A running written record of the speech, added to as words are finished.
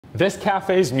This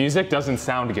cafe's music doesn't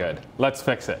sound good. Let's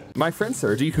fix it. My friend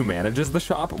Sergi, who manages the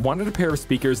shop, wanted a pair of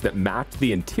speakers that matched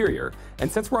the interior,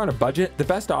 and since we're on a budget, the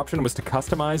best option was to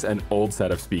customize an old set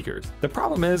of speakers. The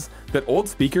problem is that old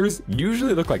speakers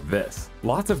usually look like this.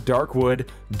 Lots of dark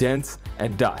wood, dents,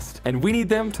 and dust, and we need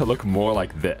them to look more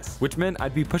like this, which meant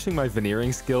I'd be pushing my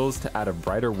veneering skills to add a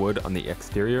brighter wood on the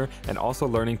exterior and also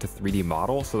learning to 3D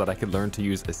model so that I could learn to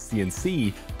use a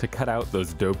CNC to cut out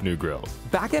those dope new grills.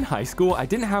 Back in high school, I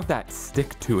didn't have that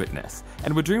stick-to-itness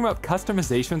and would dream up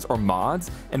customizations or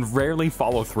mods and rarely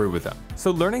follow through with them.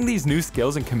 So learning these new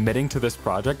skills and committing to this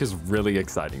project is really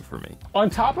exciting for me. On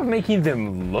top of making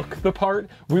them look the part,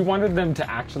 we wanted them to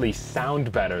actually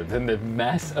sound better than the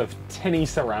mess of tinny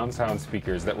surround sound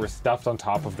speakers that were stuffed on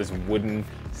top of this wooden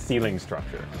ceiling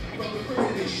structure.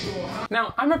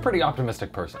 Now, I'm a pretty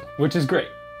optimistic person, which is great,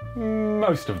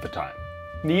 most of the time.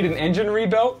 Need an engine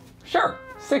rebuilt? Sure,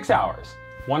 6 hours.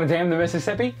 Want to dam the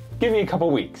Mississippi? Give me a couple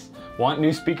weeks. Want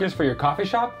new speakers for your coffee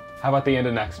shop? How about the end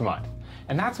of next month?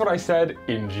 And that's what I said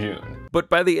in June. But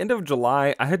by the end of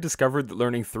July, I had discovered that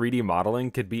learning 3D modeling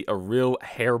could be a real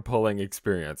hair-pulling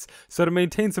experience. So to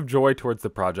maintain some joy towards the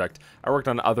project, I worked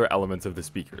on other elements of the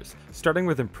speakers, starting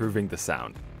with improving the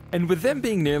sound. And with them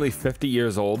being nearly 50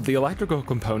 years old, the electrical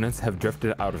components have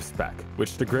drifted out of spec,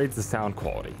 which degrades the sound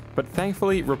quality. But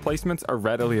thankfully, replacements are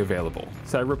readily available,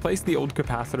 so I replaced the old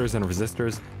capacitors and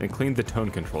resistors and cleaned the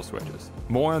tone control switches.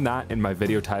 More on that in my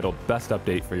video titled Best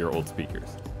Update for Your Old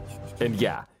Speakers. And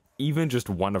yeah, even just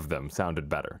one of them sounded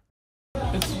better.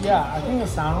 Yeah, I think the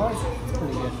sound was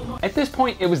pretty good. At this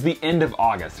point, it was the end of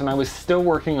August, and I was still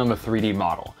working on the 3D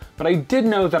model. But I did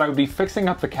know that I would be fixing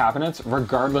up the cabinets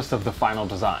regardless of the final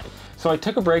design. So I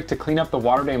took a break to clean up the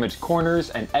water-damaged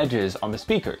corners and edges on the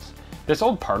speakers. This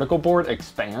old particle board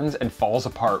expands and falls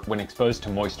apart when exposed to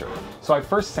moisture. So I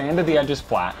first sanded the edges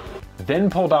flat,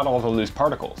 then pulled out all the loose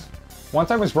particles.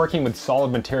 Once I was working with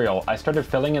solid material, I started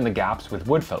filling in the gaps with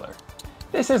wood filler.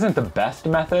 This isn't the best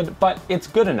method, but it's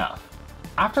good enough.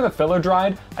 After the filler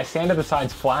dried, I sanded the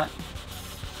sides flat,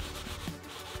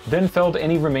 then filled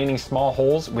any remaining small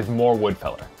holes with more wood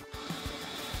filler.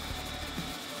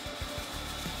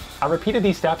 I repeated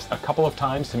these steps a couple of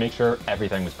times to make sure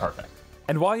everything was perfect.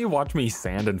 And while you watch me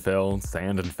sand and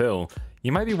fill,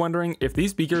 you might be wondering if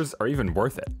these speakers are even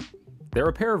worth it. They're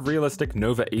a pair of realistic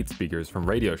Nova 8 speakers from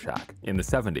Radio Shack in the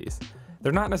 70s.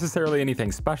 They're not necessarily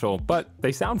anything special, but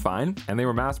they sound fine, and they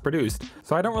were mass-produced,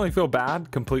 so I don't really feel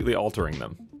bad completely altering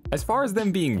them. As far as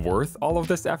them being worth all of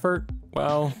this effort,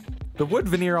 well, the wood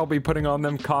veneer I'll be putting on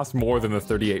them cost more than the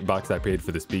 $38 I paid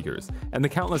for the speakers, and the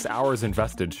countless hours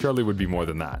invested surely would be more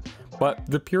than that. But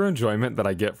the pure enjoyment that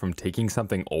I get from taking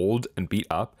something old and beat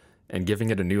up and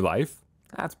giving it a new life,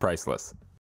 that's priceless.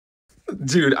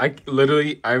 Dude,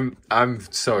 I'm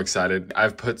so excited.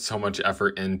 I've put so much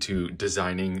effort into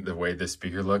designing the way this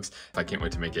speaker looks. I can't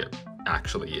wait to make it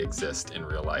actually exist in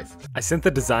real life. I sent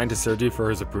the design to Sergi for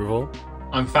his approval.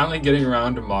 I'm finally getting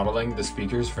around to modeling the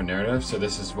speakers for narrative, so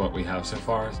this is what we have so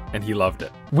far. And he loved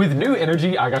it. With new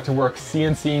energy, I got to work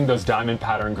CNCing those diamond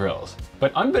pattern grills.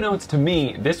 But unbeknownst to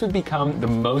me, this would become the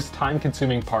most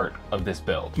time-consuming part of this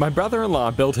build. My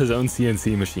brother-in-law built his own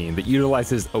CNC machine that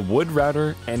utilizes a wood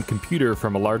router and computer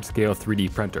from a large-scale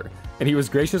 3D printer. And he was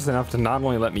gracious enough to not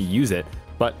only let me use it,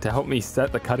 but to help me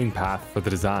set the cutting path for the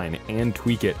design and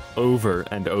tweak it over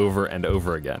and over and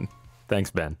over again.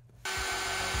 Thanks, Ben.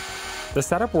 The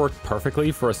setup worked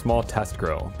perfectly for a small test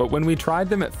grill, but when we tried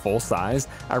them at full size,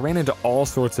 I ran into all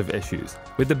sorts of issues,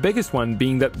 with the biggest one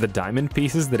being that the diamond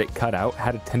pieces that it cut out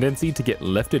had a tendency to get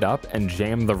lifted up and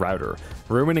jam the router,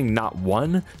 ruining not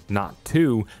one, not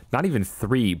two, not even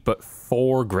 3, but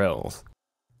 4 grills.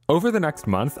 Over the next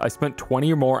month, I spent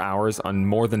 20 or more hours on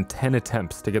more than 10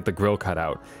 attempts to get the grill cut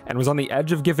out, and was on the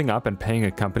edge of giving up and paying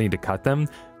a company to cut them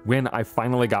when I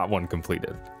finally got one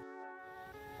completed.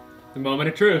 The moment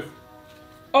of truth.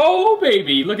 Oh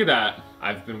baby, look at that.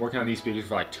 I've been working on these speakers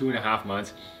for like 2.5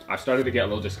 months. I've started to get a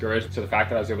little discouraged. So the fact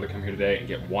that I was able to come here today and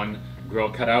get one grill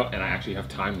cut out and I actually have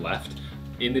time left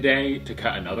in the day to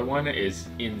cut another one is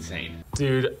insane.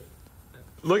 Dude,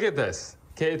 look at this.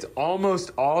 Okay, it's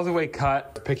almost all the way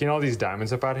cut. Picking all these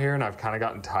diamonds up out here and I've kind of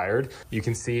gotten tired. You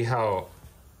can see how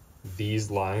these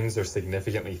lines are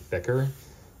significantly thicker.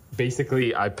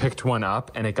 Basically, I picked one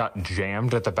up and it got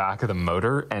jammed at the back of the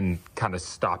motor and kind of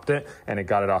stopped it and it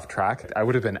got it off track. I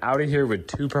would have been out of here with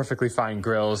 2 perfectly fine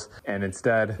grills and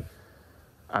instead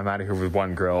I'm out of here with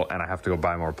 1 grill and I have to go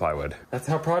buy more plywood. That's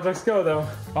how projects go though.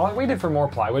 While I waited for more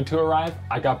plywood to arrive,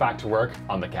 I got back to work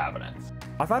on the cabinets.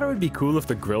 I thought it would be cool if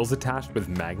the grille's attached with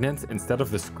magnets instead of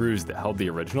the screws that held the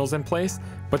originals in place,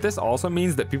 but this also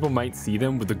means that people might see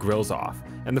them with the grills off,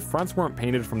 and the fronts weren't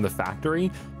painted from the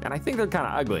factory, and I think they're kinda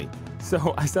ugly.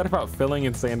 So I set about filling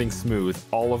and sanding smooth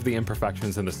all of the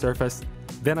imperfections in the surface.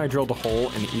 Then I drilled a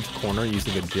hole in each corner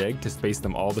using a jig to space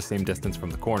them all the same distance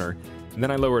from the corner, and then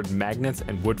I lowered magnets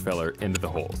and wood filler into the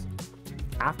holes.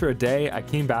 After a day, I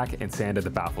came back and sanded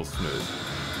the baffles smooth.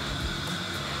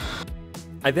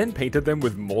 I then painted them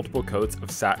with multiple coats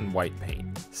of satin white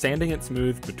paint, sanding it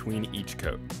smooth between each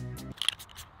coat.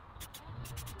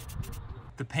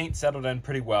 The paint settled in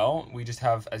pretty well. We just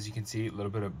have, as you can see, a little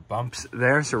bit of bumps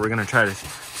there, so we're gonna try to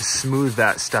smooth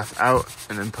that stuff out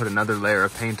and then put another layer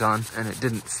of paint on, and it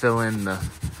didn't fill in the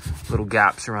little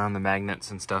gaps around the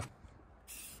magnets and stuff.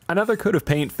 Another coat of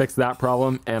paint fixed that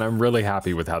problem, and I'm really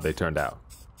happy with how they turned out.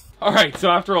 Alright, so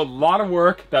after a lot of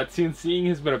work, that CNCing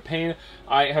has been a pain,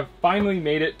 I have finally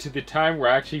made it to the time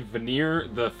where I actually veneer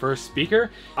the first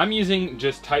speaker. I'm using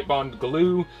just Tite Bond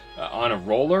glue on a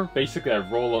roller. Basically, I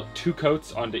roll 2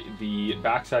 coats onto the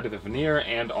backside of the veneer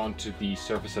and onto the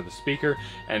surface of the speaker,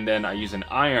 and then I use an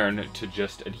iron to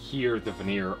just adhere the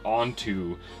veneer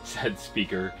onto said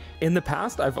speaker. In the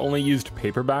past, I've only used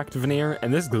paper-backed veneer,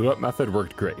 and this glue-up method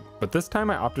worked great. But this time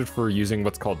I opted for using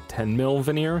what's called 10mm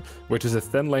veneer, which is a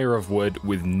thin layer of wood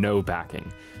with no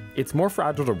backing. It's more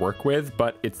fragile to work with,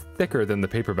 but it's thicker than the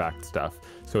paper-backed stuff,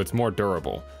 so it's more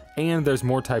durable. And there's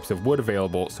more types of wood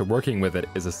available, so working with it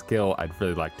is a skill I'd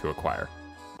really like to acquire.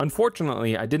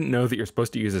 Unfortunately, I didn't know that you're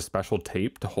supposed to use a special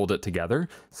tape to hold it together,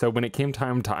 so when it came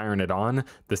time to iron it on,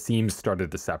 the seams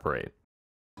started to separate.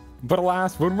 But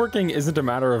alas, woodworking isn't a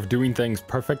matter of doing things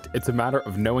perfect, it's a matter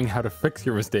of knowing how to fix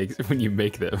your mistakes when you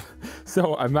make them.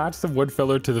 So I matched some wood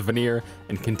filler to the veneer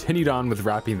and continued on with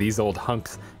wrapping these old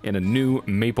hunks in a new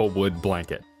maple wood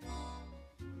blanket.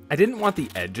 I didn't want the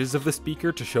edges of the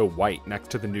speaker to show white next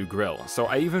to the new grille, so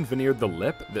I even veneered the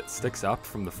lip that sticks up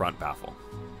from the front baffle.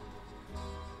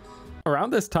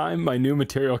 Around this time, my new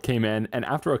material came in, and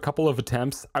after a couple of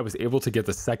attempts, I was able to get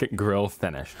the second grille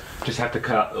finished. Just have to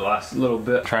cut out the last little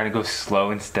bit. Trying to go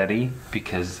slow and steady,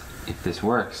 because if this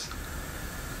works,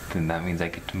 then that means I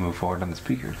get to move forward on the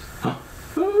speakers.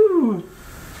 Ooh.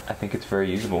 I think it's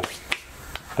very usable.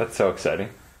 That's so exciting.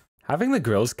 Having the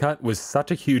grills cut was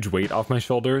such a huge weight off my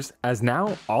shoulders, as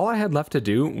now all I had left to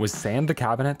do was sand the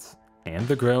cabinets and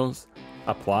the grills,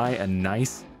 apply a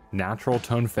nice natural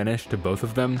tone finish to both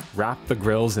of them, wrap the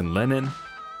grills in linen,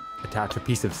 attach a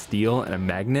piece of steel and a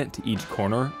magnet to each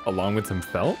corner along with some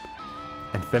felt,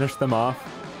 and finish them off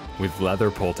with leather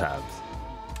pull tabs.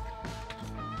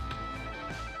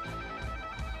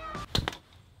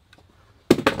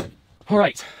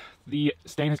 Alright, the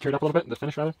stain has cured up a little bit, the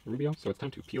finish rather, Rubio, so it's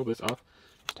time to peel this off.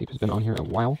 This tape has been on here a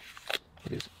while.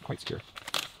 It is quite secure.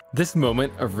 This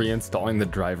moment of reinstalling the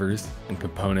drivers and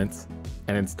components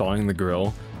and installing the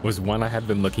grill was one I had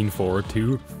been looking forward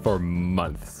to for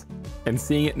months, and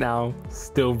seeing it now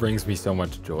still brings me so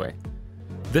much joy.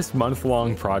 This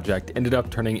month-long project ended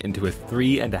up turning into a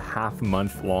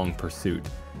 3.5-month-long pursuit,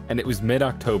 and it was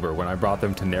mid-October when I brought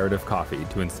them to Narrative Coffee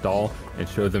to install and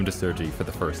show them to Sergi for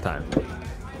the first time.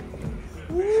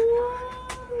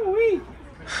 Woo-wee.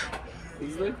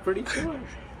 These look pretty cool.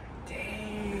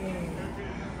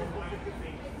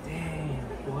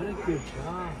 What a good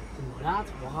job. Dude,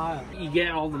 that's wild. You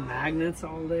get all the magnets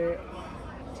all there.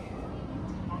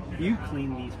 You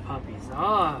clean these puppies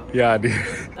up. Yeah, dude.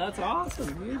 That's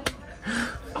awesome, dude.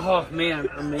 Oh man,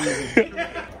 amazing.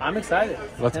 I'm excited.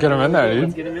 Let's get them in there, dude.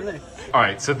 Let's get them in there.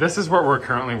 Alright, so this is what we're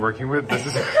currently working with. This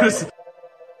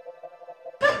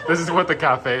is what the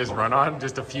cafe is run on,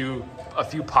 just a few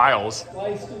piles.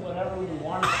 Splice to whatever we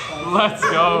want to splice. Let's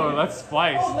go, let's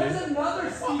splice, Oh, dude. there's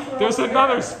another speaker. There's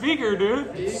another speaker,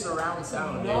 dude. Big surround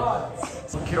sound,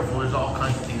 dude. Careful, there's all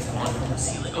kinds of things falling from the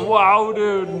ceiling. Wow,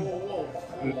 dude.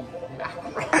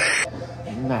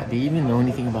 Matt, do you even know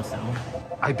anything about sound?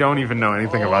 I don't even know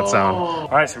anything about sound. All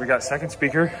right, so we got second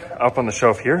speaker up on the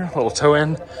shelf here, a little toe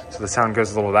in, so the sound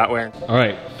goes a little that way. All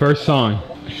right, first song.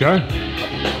 Sure.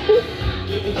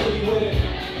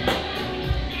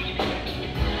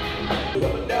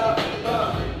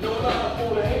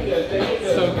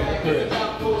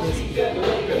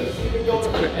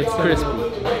 It's crispy.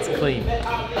 It's clean.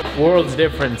 World's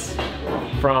difference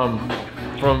from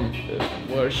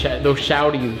those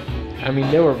shouty. I mean,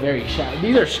 they were very shouty.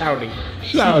 These are shouty.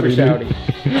 Super shouty.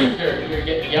 You're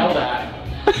getting yelled at.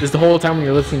 Just the whole time when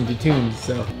you're listening to tunes.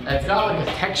 So it's not like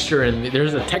a texture in.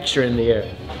 There's a texture in the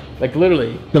air. Like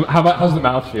literally. How's the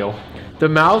mouth feel? The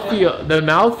mouth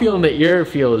feel and the ear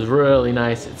feel is really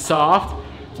nice. It's soft.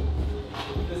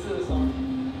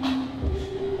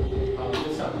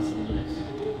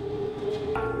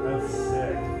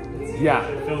 Yeah.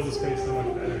 It fills the space so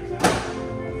much better.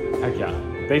 Heck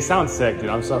yeah. They sound sick,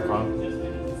 dude. I'm so pumped.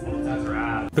 That's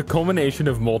rad. The culmination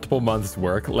of multiple months'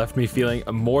 work left me feeling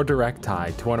a more direct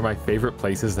tie to one of my favorite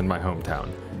places in my hometown,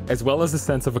 as well as a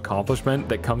sense of accomplishment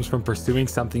that comes from pursuing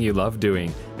something you love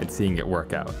doing and seeing it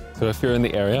work out. So if you're in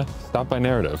the area, stop by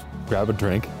Narrative, grab a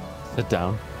drink, sit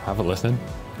down, have a listen,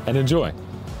 and enjoy.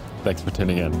 Thanks for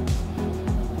tuning in.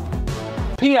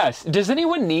 P.S. Does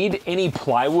anyone need any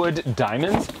plywood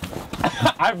diamonds?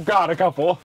 I've got a couple.